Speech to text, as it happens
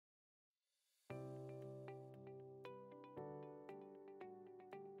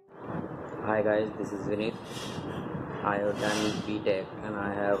Hi guys, this is Vineet. I have done B.Tech and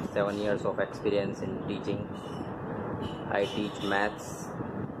I have 7 years of experience in teaching. I teach maths.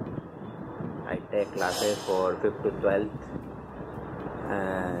 I take classes for 5th to 12th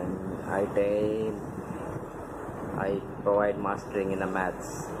and I provide mastering in the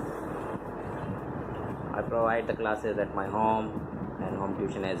maths. I provide the classes at my home and home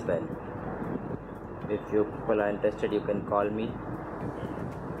tuition as well. If you people are interested, you can call me,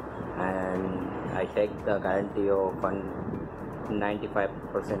 and I take the guarantee of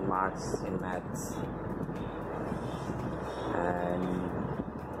 95% marks in maths. And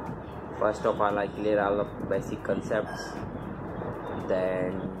first of all, I clear all of basic concepts,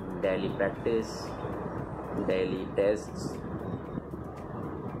 then daily practice, daily tests,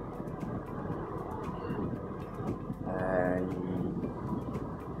 and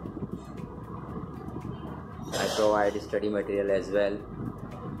I provide study material as well.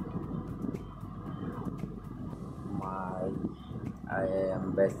 I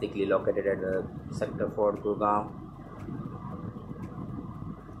am basically located at the Sector 4 Gurgaon,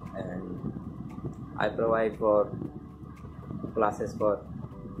 and I provide for classes for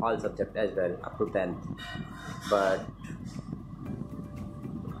all subjects as well up to 10th, but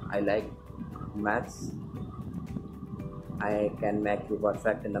I like maths. I can make you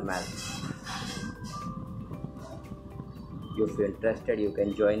perfect in the maths. If you're interested, you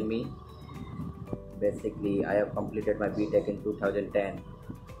can join me. Basically, I have completed my B.Tech in 2010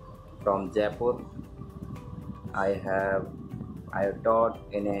 from Jaipur. I have taught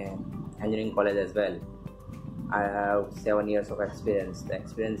in an engineering college as well. I have 7 years of experience. The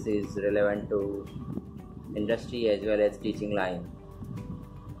experience is relevant to industry as well as teaching line.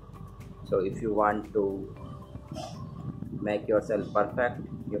 So if you want to make yourself perfect,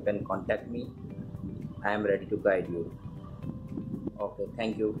 you can contact me. I am ready to guide you. Okay,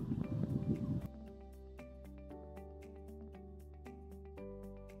 thank you.